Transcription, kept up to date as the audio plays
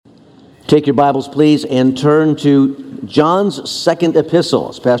Take your Bibles, please, and turn to John's second epistle.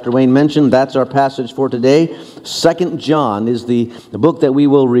 As Pastor Wayne mentioned, that's our passage for today. 2 John is the book that we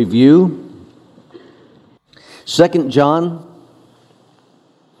will review. 2 John.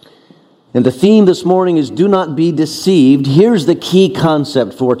 And the theme this morning is do not be deceived. Here's the key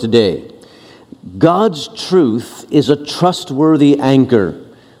concept for today. God's truth is a trustworthy anchor.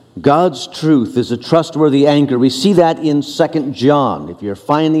 God's truth is a trustworthy anchor. We see that in 2 John. If you're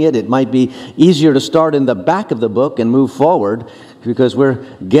finding it, it might be easier to start in the back of the book and move forward because we're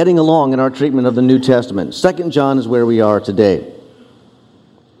getting along in our treatment of the New Testament. 2 John is where we are today.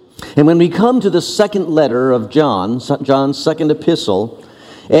 And when we come to the second letter of John, John's second epistle,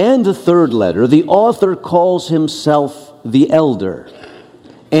 and the third letter, the author calls himself the elder.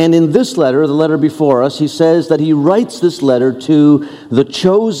 And in this letter, the letter before us, he says that he writes this letter to the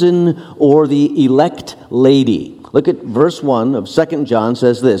chosen or the elect lady. Look at verse 1 of 2 John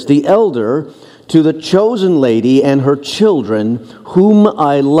says this, "The elder to the chosen lady and her children, whom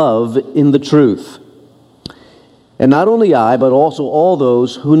I love in the truth. And not only I, but also all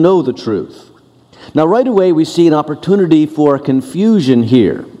those who know the truth." Now, right away, we see an opportunity for confusion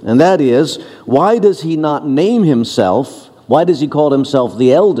here. And that is, why does he not name himself? Why does he call himself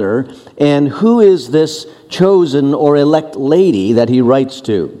the elder? And who is this chosen or elect lady that he writes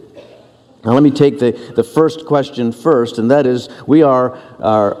to? Now let me take the first question first, and that is, we are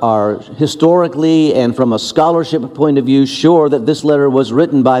historically and from a scholarship point of view sure that this letter was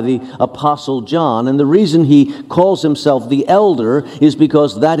written by the Apostle John. And the reason he calls himself the elder is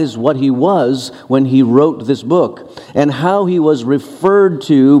because that is what he was when he wrote this book, and how he was referred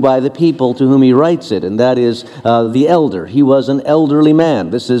to by the people to whom he writes it, and that is the elder. He was an elderly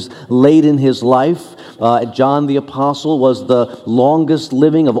man. This is late in his life. John the Apostle was the longest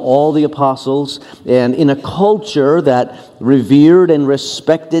living of all the apostles, and in a culture that revered and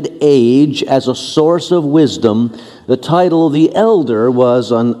respected age as a source of wisdom, the title of the elder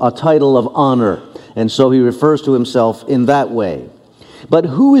was a title of honor, and so he refers to himself in that way. But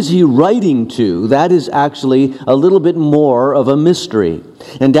who is he writing to? That is actually a little bit more of a mystery.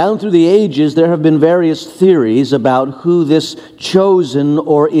 And down through the ages, there have been various theories about who this chosen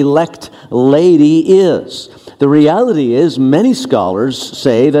or elect lady is. The reality is, many scholars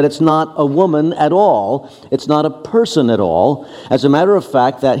say that it's not a woman at all. It's not a person at all. As a matter of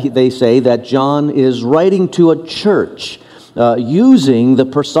fact, they say that John is writing to a church, using the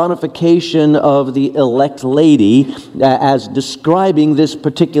personification of the elect lady as describing this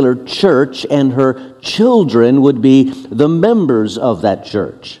particular church, and her children would be the members of that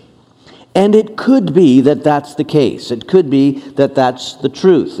church. And it could be that that's the case. It could be that that's the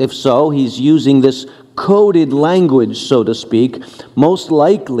truth. If so, he's using this coded language, so to speak, most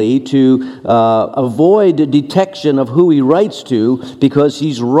likely to avoid detection of who he writes to, because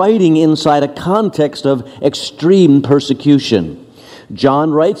he's writing inside a context of extreme persecution.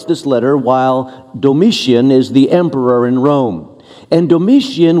 John writes this letter while Domitian is the emperor in Rome. And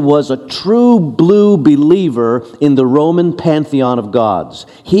Domitian was a true blue believer in the Roman pantheon of gods.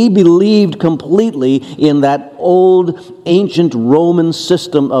 He believed completely in that old ancient Roman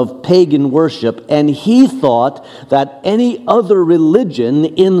system of pagan worship, and he thought that any other religion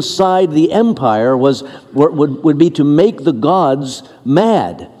inside the empire would be to make the gods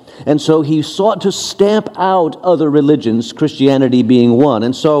mad. And so he sought to stamp out other religions, Christianity being one.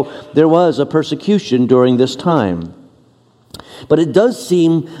 And so there was a persecution during this time. But it does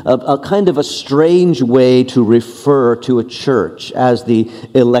seem a kind of a strange way to refer to a church as the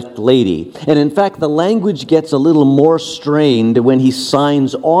elect lady. And in fact, the language gets a little more strained when he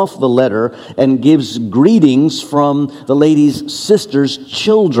signs off the letter and gives greetings from the lady's sister's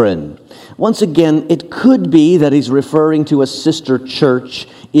children. Once again, it could be that he's referring to a sister church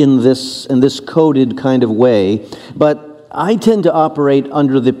in this coded kind of way, but I tend to operate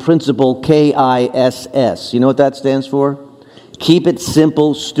under the principle KISS. You know what that stands for? Keep it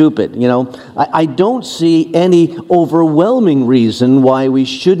simple, stupid. I don't see any overwhelming reason why we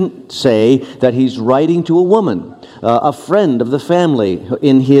shouldn't say that he's writing to a woman, a friend of the family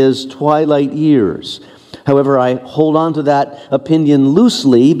in his twilight years. However, I hold on to that opinion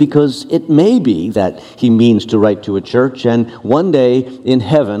loosely because it may be that he means to write to a church, and one day in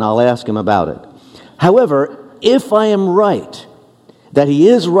heaven I'll ask him about it. However, if I am right that he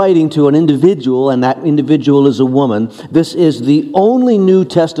is writing to an individual, and that individual is a woman, this is the only New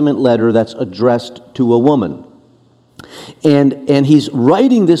Testament letter that's addressed to a woman. And he's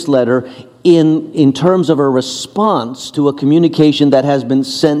writing this letter in terms of a response to a communication that has been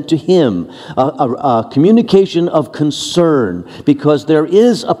sent to him, a communication of concern, because there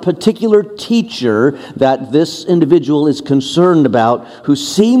is a particular teacher that this individual is concerned about who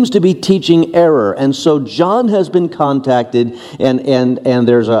seems to be teaching error. And so John has been contacted, and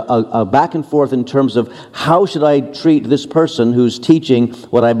there's a back and forth in terms of how should I treat this person who's teaching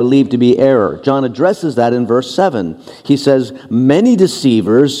what I believe to be error. John addresses that in verse 7. He says, "Many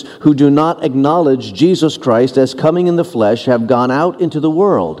deceivers who do not acknowledge Jesus Christ as coming in the flesh have gone out into the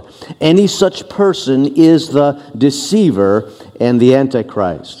world. Any such person is the deceiver and the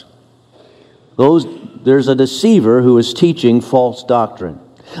Antichrist." There's a deceiver who is teaching false doctrine.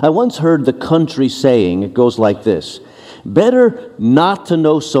 I once heard the country saying, it goes like this: "Better not to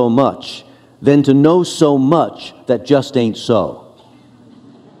know so much than to know so much that just ain't so."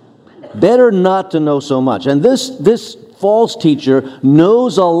 Better not to know so much. And this false teacher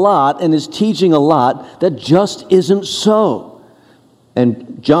knows a lot and is teaching a lot that just isn't so.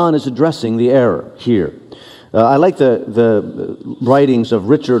 And John is addressing the error here. I like the writings of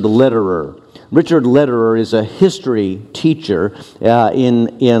Richard Lederer. Richard Lederer is a history teacher in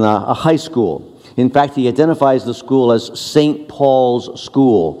a high school. In fact, he identifies the school as St. Paul's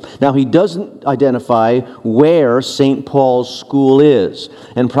School. Now, he doesn't identify where St. Paul's School is,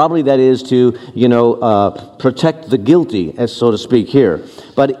 and probably that is to, protect the guilty, as so to speak here.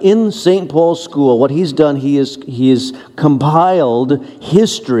 But in St. Paul's School, what he's done, he has compiled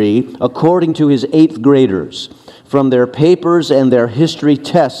history according to his 8th graders, from their papers and their history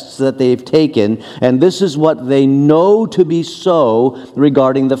tests that they've taken, and this is what they know to be so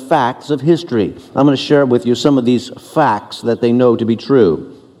regarding the facts of history. I'm going to share with you some of these facts that they know to be true.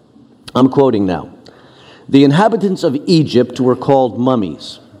 I'm quoting now. "The inhabitants of Egypt were called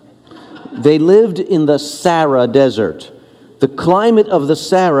mummies. They lived in the Sahara Desert. The climate of the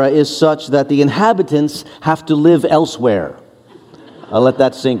Sahara is such that the inhabitants have to live elsewhere." I'll let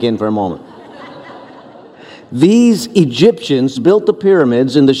that sink in for a moment. "These Egyptians built the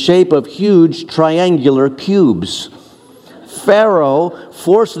pyramids in the shape of huge triangular cubes. Pharaoh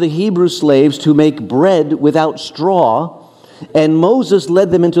forced the Hebrew slaves to make bread without straw, and Moses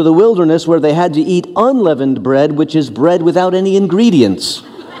led them into the wilderness where they had to eat unleavened bread, which is bread without any ingredients."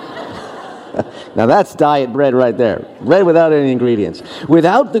 Now that's diet bread right there. Bread without any ingredients.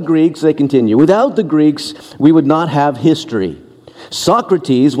 "Without the Greeks," they continue, "without the Greeks, we would not have history.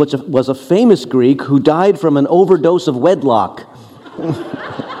 Socrates was a famous Greek who died from an overdose of wedlock.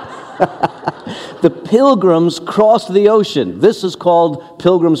 The Pilgrims crossed the ocean. This is called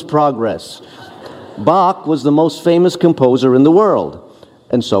Pilgrim's Progress. Bach was the most famous composer in the world,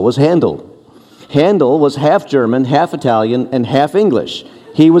 and so was Handel. Handel was half German, half Italian, and half English.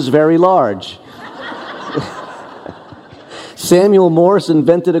 He was very large. Samuel Morse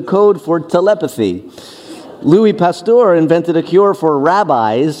invented a code for telepathy. Louis Pasteur invented a cure for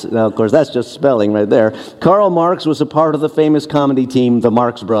rabbis. Now, of course, that's just spelling right there. Karl Marx was a part of the famous comedy team, the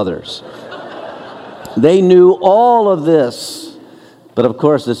Marx Brothers. They knew all of this, but of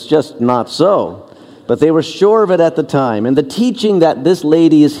course, it's just not so. But they were sure of it at the time. And the teaching that this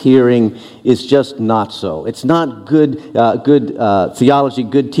lady is hearing is just not so. It's not good theology,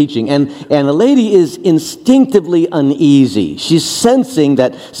 good teaching. And the lady is instinctively uneasy. She's sensing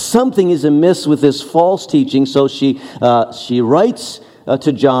that something is amiss with this false teaching, so she writes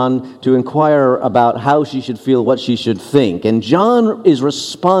to John to inquire about how she should feel, what she should think. And John is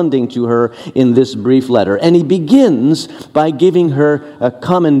responding to her in this brief letter. And he begins by giving her a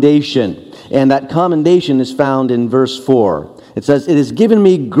commendation. And that commendation is found in verse 4. It says, "It has given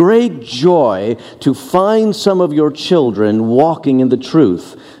me great joy to find some of your children walking in the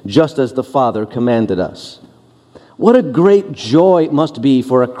truth, just as the Father commanded us." What a great joy it must be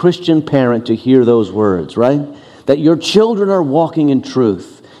for a Christian parent to hear those words, right? That your children are walking in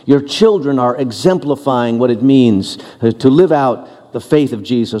truth. Your children are exemplifying what it means to live out the faith of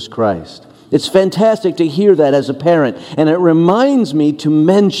Jesus Christ. It's fantastic to hear that as a parent, and it reminds me to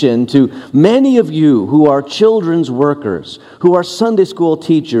mention to many of you who are children's workers, who are Sunday school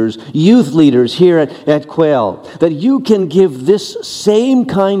teachers, youth leaders here at Quail, that you can give this same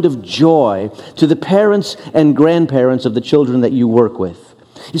kind of joy to the parents and grandparents of the children that you work with.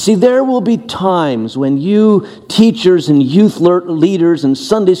 You see, there will be times when you teachers and youth leaders and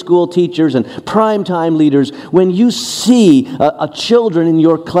Sunday school teachers and primetime leaders, when you see a children in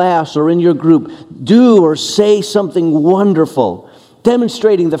your class or in your group do or say something wonderful,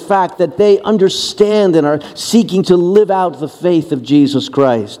 demonstrating the fact that they understand and are seeking to live out the faith of Jesus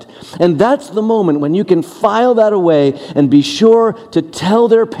Christ. And that's the moment when you can file that away and be sure to tell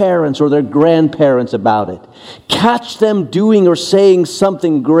their parents or their grandparents about it. Catch them doing or saying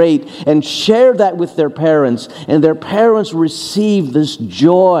something great and share that with their parents, and their parents receive this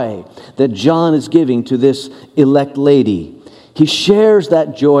joy that John is giving to this elect lady. He shares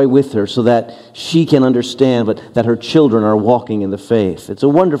that joy with her so that she can understand that her children are walking in the faith. It's a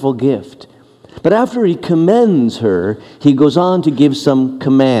wonderful gift. But after he commends her, he goes on to give some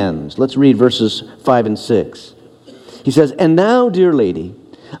commands. Let's read verses 5 and 6. He says, "And now, dear lady,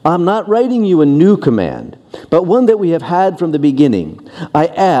 I'm not writing you a new command, but one that we have had from the beginning. I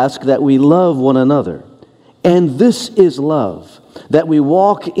ask that we love one another. And this is love, that we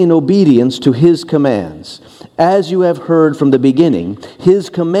walk in obedience to his commands. As you have heard from the beginning, his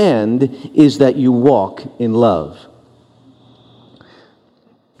command is that you walk in love."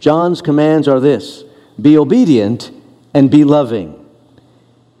 John's commands are this: be obedient and be loving.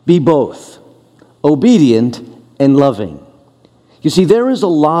 Be both, obedient and loving. You see, there is a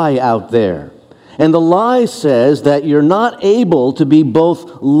lie out there. And the lie says that you're not able to be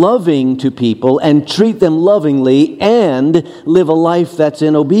both loving to people and treat them lovingly and live a life that's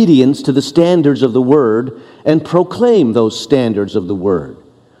in obedience to the standards of the Word and proclaim those standards of the Word.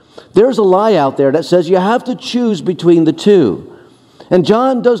 There's a lie out there that says you have to choose between the two. And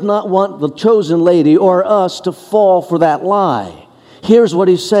John does not want the chosen lady or us to fall for that lie. Here's what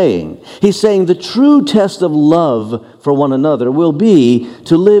he's saying. He's saying the true test of love for one another will be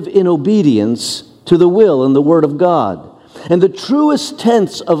to live in obedience to the will and the Word of God. And the truest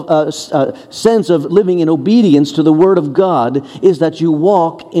sense of living in obedience to the Word of God is that you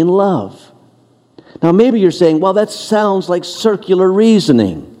walk in love. Now maybe you're saying, well, that sounds like circular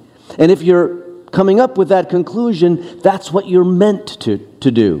reasoning. And if you're coming up with that conclusion, that's what you're meant to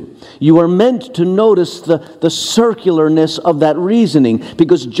do. You are meant to notice the circularness of that reasoning,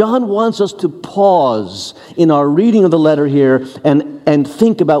 because John wants us to pause in our reading of the letter here and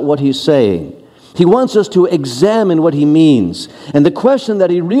think about what he's saying. He wants us to examine what he means. And the question that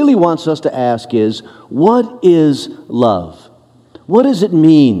he really wants us to ask is, what is love? What does it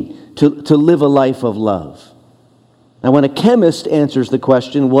mean to live a life of love? Now, when a chemist answers the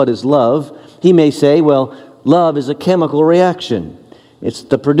question, what is love? He may say, well, love is a chemical reaction. It's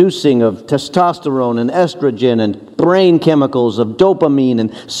the producing of testosterone and estrogen and brain chemicals of dopamine and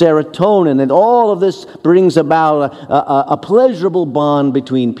serotonin, and all of this brings about a pleasurable bond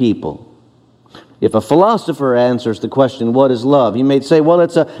between people. If a philosopher answers the question, what is love? He may say, well,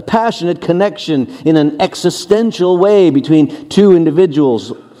 it's a passionate connection in an existential way between two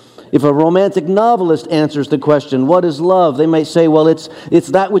individuals. If a romantic novelist answers the question, what is love? They may say, well, it's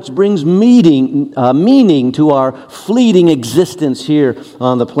that which brings meaning to our fleeting existence here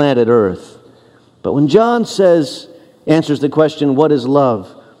on the planet Earth. But when John answers the question, what is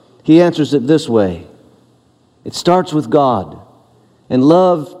love? He answers it this way. It starts with God. And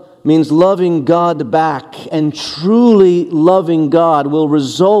love means loving God back, and truly loving God will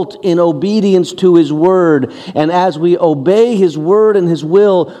result in obedience to His Word. And as we obey His Word and His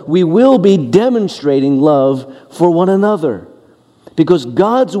will, we will be demonstrating love for one another. Because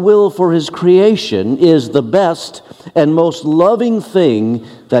God's will for His creation is the best and most loving thing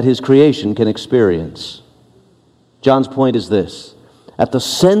that His creation can experience. John's point is this: at the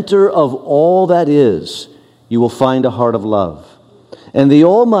center of all that is, you will find a heart of love. And the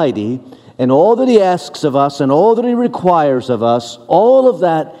Almighty, and all that He asks of us, and all that He requires of us, all of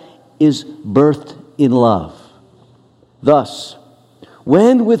that is birthed in love. Thus,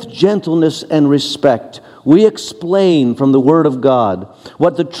 when with gentleness and respect we explain from the Word of God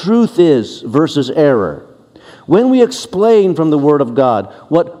what the truth is versus error, when we explain from the Word of God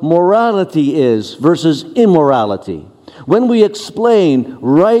what morality is versus immorality, when we explain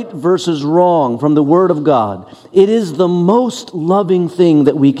right versus wrong from the Word of God, it is the most loving thing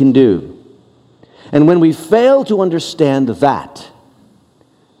that we can do. And when we fail to understand that,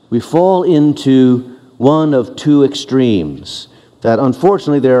 we fall into one of two extremes that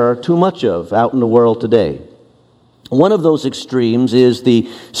unfortunately there are too much of out in the world today. One of those extremes is the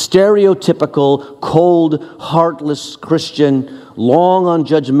stereotypical, cold, heartless Christian, long on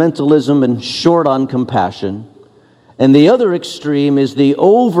judgmentalism and short on compassion. And the other extreme is the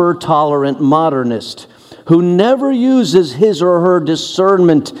over-tolerant modernist who never uses his or her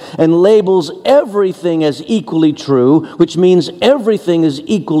discernment and labels everything as equally true, which means everything is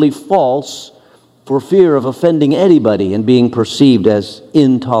equally false, for fear of offending anybody and being perceived as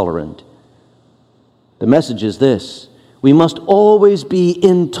intolerant. The message is this: we must always be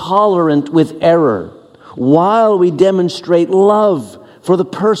intolerant with error, while we demonstrate love for the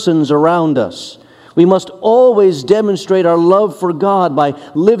persons around us. We must always demonstrate our love for God by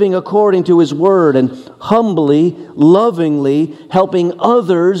living according to His Word and humbly, lovingly helping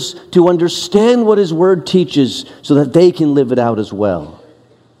others to understand what His Word teaches so that they can live it out as well.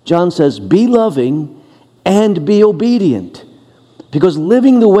 John says, be loving and be obedient. Because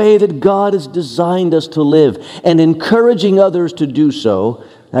living the way that God has designed us to live and encouraging others to do so,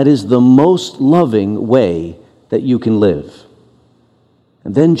 that is the most loving way that you can live.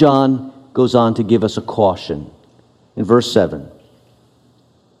 And then John goes on to give us a caution. In verse 7,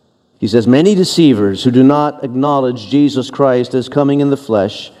 he says, many deceivers who do not acknowledge Jesus Christ as coming in the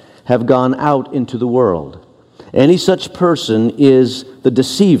flesh have gone out into the world. Any such person is the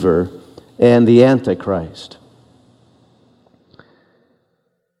deceiver and the Antichrist.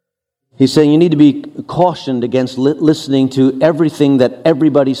 He's saying you need to be cautioned against listening to everything that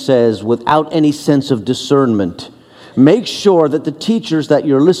everybody says without any sense of discernment. Make sure that the teachers that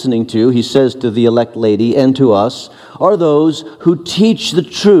you're listening to, he says to the elect lady and to us, are those who teach the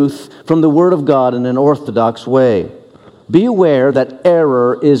truth from the Word of God in an orthodox way. Be aware that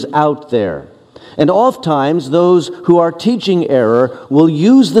error is out there. And oftentimes those who are teaching error will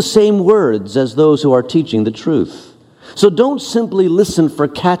use the same words as those who are teaching the truth. So don't simply listen for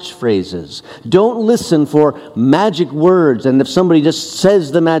catchphrases. Don't listen for magic words, and if somebody just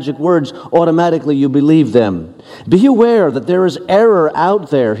says the magic words, automatically you believe them. Be aware that there is error out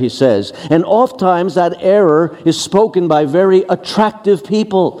there, he says, and oftentimes that error is spoken by very attractive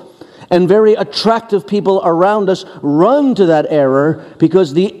people. And very attractive people around us run to that error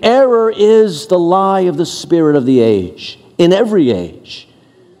because the error is the lie of the spirit of the age, in every age.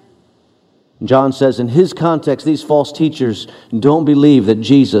 John says in his context, these false teachers don't believe that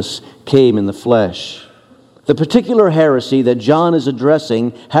Jesus came in the flesh. The particular heresy that John is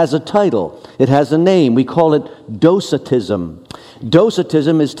addressing has a title. It has a name. We call it Docetism.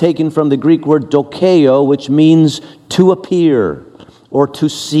 Docetism is taken from the Greek word dokeo, which means to appear or to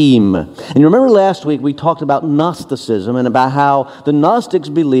seem. And you remember last week we talked about Gnosticism and about how the Gnostics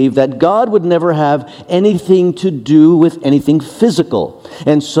believed that God would never have anything to do with anything physical.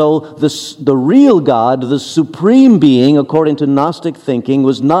 And so the real God, the supreme being, according to Gnostic thinking,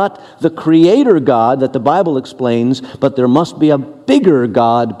 was not the creator God that the Bible explains, but there must be a bigger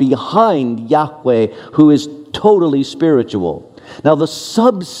God behind Yahweh who is totally spiritual. Now, the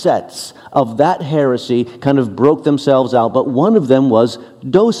subsets of that heresy kind of broke themselves out, but one of them was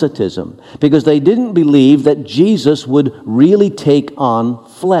Docetism, because they didn't believe that Jesus would really take on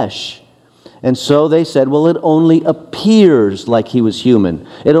flesh. And so they said, well, it only appears like he was human.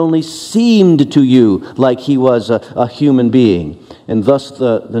 It only seemed to you like he was a human being. And thus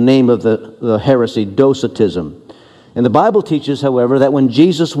the name of the heresy, Docetism. And the Bible teaches, however, that when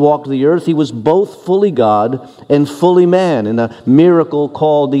Jesus walked the earth, he was both fully God and fully man in a miracle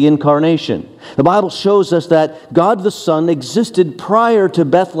called the Incarnation. The Bible shows us that God the Son existed prior to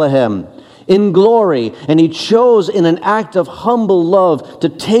Bethlehem in glory, and he chose in an act of humble love to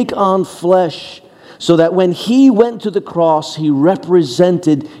take on flesh so that when he went to the cross, he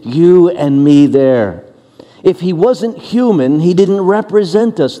represented you and me there. If he wasn't human, he didn't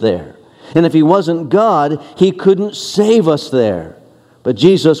represent us there. And if he wasn't God, he couldn't save us there. But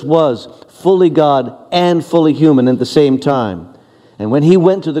Jesus was fully God and fully human at the same time. And when he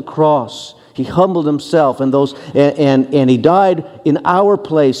went to the cross, he humbled himself and he died in our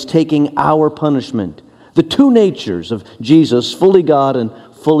place, taking our punishment. The two natures of Jesus, fully God and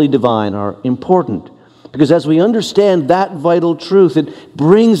fully divine, are important. Because as we understand that vital truth, it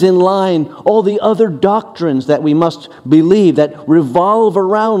brings in line all the other doctrines that we must believe that revolve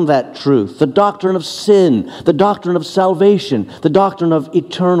around that truth. The doctrine of sin, the doctrine of salvation, the doctrine of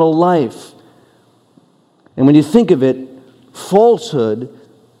eternal life. And when you think of it, falsehood,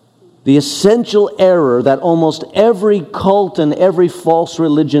 the essential error that almost every cult and every false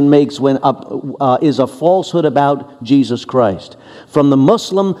religion makes is a falsehood about Jesus Christ. From the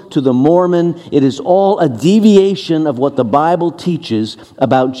Muslim to the Mormon, it is all a deviation of what the Bible teaches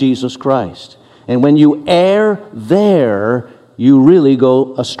about Jesus Christ. And when you err there, you really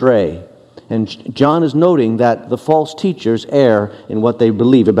go astray. And John is noting that the false teachers err in what they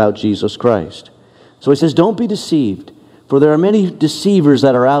believe about Jesus Christ. So he says, don't be deceived. For there are many deceivers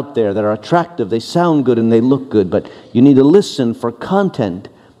that are out there that are attractive. They sound good and they look good, but you need to listen for content,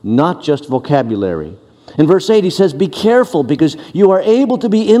 not just vocabulary. In verse 8 he says, be careful because you are able to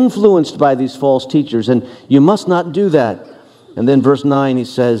be influenced by these false teachers, and you must not do that. And then verse 9 he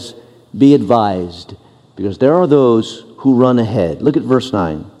says, be advised because there are those who run ahead. Look at verse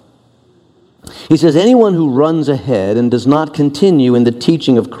 9. He says, anyone who runs ahead and does not continue in the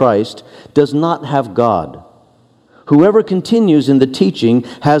teaching of Christ does not have God. Whoever continues in the teaching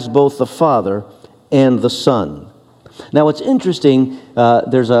has both the Father and the Son. Now, it's interesting,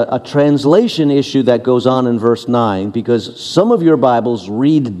 there's a translation issue that goes on in verse 9, because some of your Bibles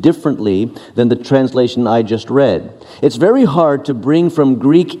read differently than the translation I just read. It's very hard to bring from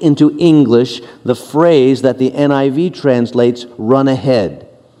Greek into English the phrase that the NIV translates, run ahead.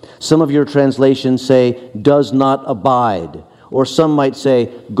 Some of your translations say, does not abide, or some might say,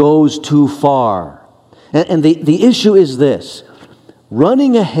 goes too far. And the issue is this.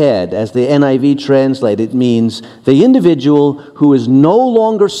 Running ahead, as the NIV translate it, means the individual who is no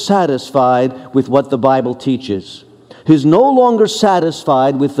longer satisfied with what the Bible teaches, who's no longer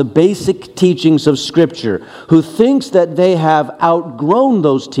satisfied with the basic teachings of Scripture, who thinks that they have outgrown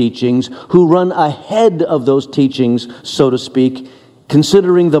those teachings, who run ahead of those teachings, so to speak,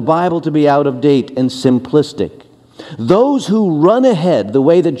 considering the Bible to be out of date and simplistic. Those who run ahead, the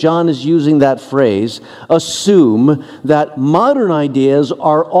way that John is using that phrase, assume that modern ideas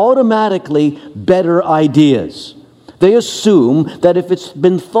are automatically better ideas. They assume that if it's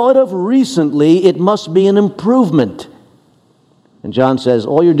been thought of recently, it must be an improvement. And John says,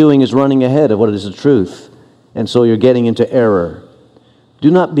 all you're doing is running ahead of what is the truth, and so you're getting into error.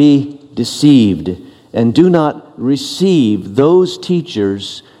 Do not be deceived, and do not receive those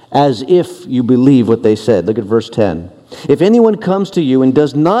teachers as if you believe what they said. Look at verse 10. If anyone comes to you and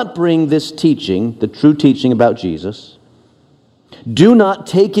does not bring this teaching, the true teaching about Jesus, do not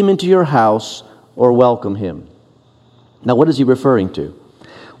take him into your house or welcome him. Now, what is he referring to?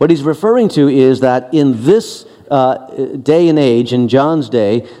 What he's referring to is that in this day and age, in John's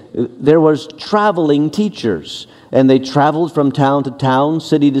day, there was traveling teachers. And they traveled from town to town,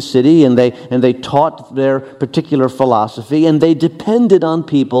 city to city, and they taught their particular philosophy, and they depended on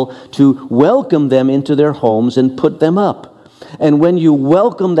people to welcome them into their homes and put them up. And when you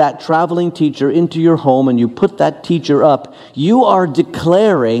welcome that traveling teacher into your home and you put that teacher up, you are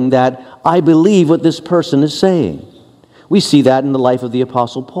declaring that I believe what this person is saying. We see that in the life of the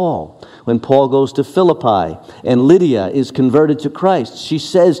Apostle Paul. When Paul goes to Philippi and Lydia is converted to Christ, she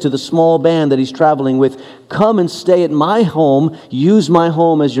says to the small band that he's traveling with, come and stay at my home, use my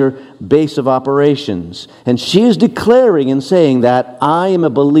home as your base of operations. And she is declaring and saying that I am a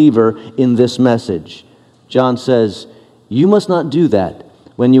believer in this message. John says, you must not do that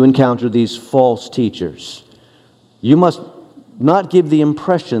when you encounter these false teachers. You must not give the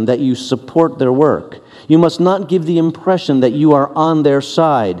impression that you support their work. You must not give the impression that you are on their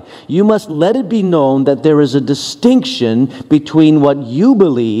side. You must let it be known that there is a distinction between what you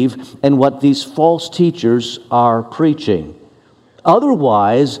believe and what these false teachers are preaching.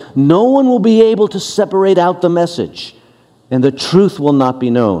 Otherwise, no one will be able to separate out the message, and the truth will not be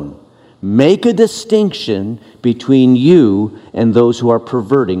known. Make a distinction between you and those who are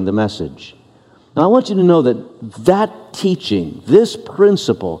perverting the message. Now, I want you to know that teaching, this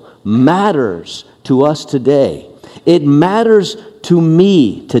principle, matters to us today. It matters to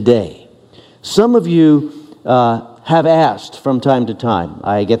me today. Some of you have asked from time to time,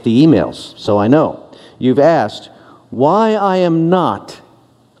 I get the emails, so I know. You've asked why I am not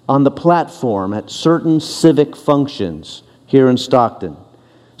on the platform at certain civic functions here in Stockton,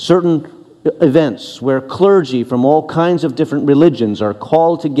 certain events where clergy from all kinds of different religions are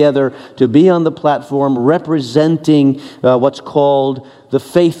called together to be on the platform representing what's called the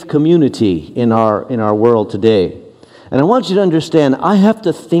faith community in our world today. And I want you to understand, I have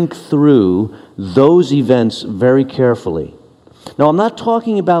to think through those events very carefully. Now, I'm not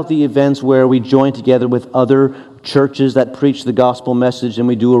talking about the events where we join together with other churches that preach the gospel message and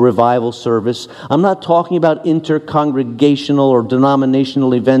we do a revival service. I'm not talking about intercongregational or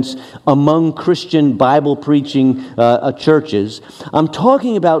denominational events among Christian Bible-preaching churches. I'm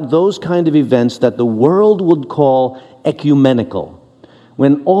talking about those kind of events that the world would call ecumenical,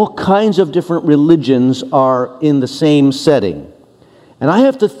 when all kinds of different religions are in the same setting. And I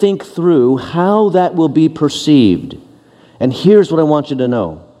have to think through how that will be perceived. And here's what I want you to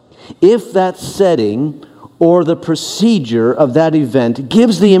know. If that setting or the procedure of that event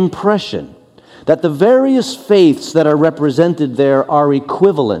gives the impression that the various faiths that are represented there are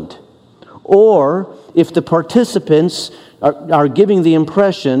equivalent, or if the participants are giving the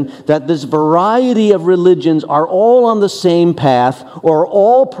impression that this variety of religions are all on the same path or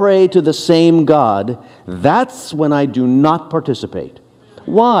all pray to the same God, that's when I do not participate.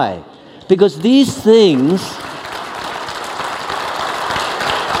 Why? Because these things...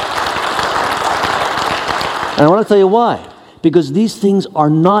 And I want to tell you why. Because these things are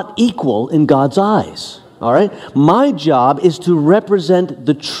not equal in God's eyes. All right? My job is to represent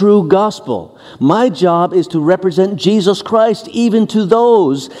the true gospel. My job is to represent Jesus Christ even to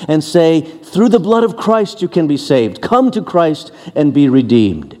those and say, through the blood of Christ you can be saved. Come to Christ and be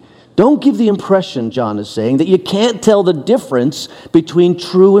redeemed. Don't give the impression, John is saying, that you can't tell the difference between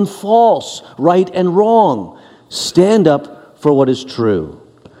true and false, right and wrong. Stand up for what is true.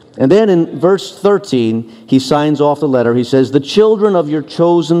 And then in verse 13, he signs off the letter. He says, the children of your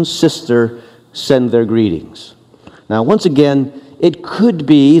chosen sister send their greetings. Now, once again, it could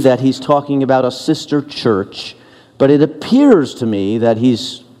be that he's talking about a sister church, but it appears to me that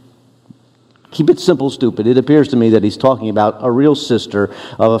he's, keep it simple, stupid, it appears to me that he's talking about a real sister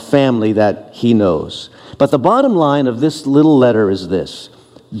of a family that he knows. But the bottom line of this little letter is this: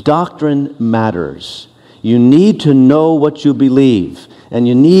 doctrine matters. You need to know what you believe, and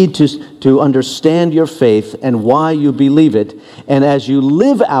you need to understand your faith and why you believe it. And as you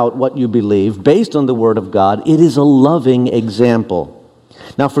live out what you believe based on the Word of God, it is a loving example.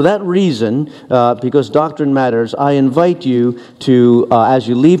 Now, for that reason, because doctrine matters, I invite you to, as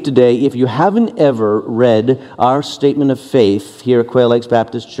you leave today, if you haven't ever read our statement of faith here at Quail Lakes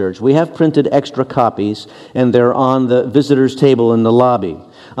Baptist Church, we have printed extra copies, and they're on the visitors' table in the lobby.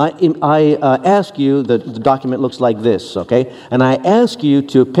 I ask you, the document looks like this, okay? And I ask you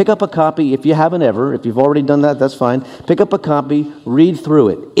to pick up a copy if you haven't ever. If you've already done that, that's fine. Pick up a copy, read through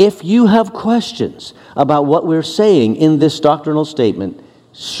it. If you have questions about what we're saying in this doctrinal statement,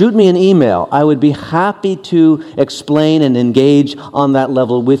 shoot me an email. I would be happy to explain and engage on that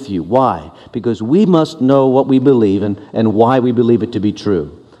level with you. Why? Because we must know what we believe and why we believe it to be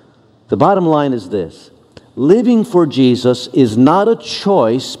true. The bottom line is this: living for Jesus is not a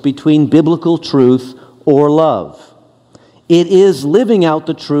choice between biblical truth or love. It is living out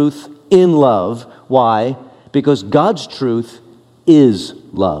the truth in love. Why? Because God's truth is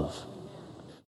love.